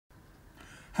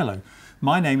Hello,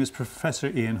 my name is Professor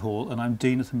Ian Hall and I'm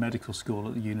Dean of the Medical School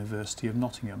at the University of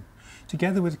Nottingham.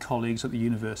 Together with colleagues at the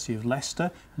University of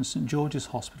Leicester and St George's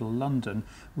Hospital London,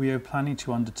 we are planning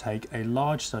to undertake a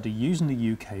large study using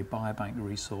the UK Biobank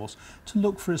resource to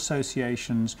look for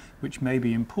associations which may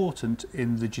be important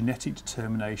in the genetic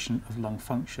determination of lung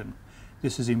function.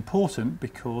 This is important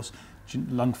because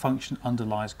lung function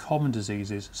underlies common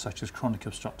diseases such as chronic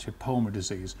obstructive pulmonary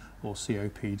disease or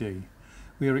COPD.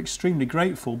 We are extremely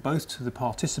grateful both to the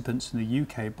participants in the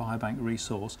UK Biobank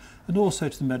resource and also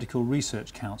to the Medical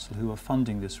Research Council who are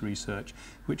funding this research,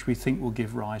 which we think will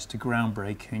give rise to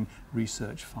groundbreaking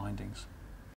research findings.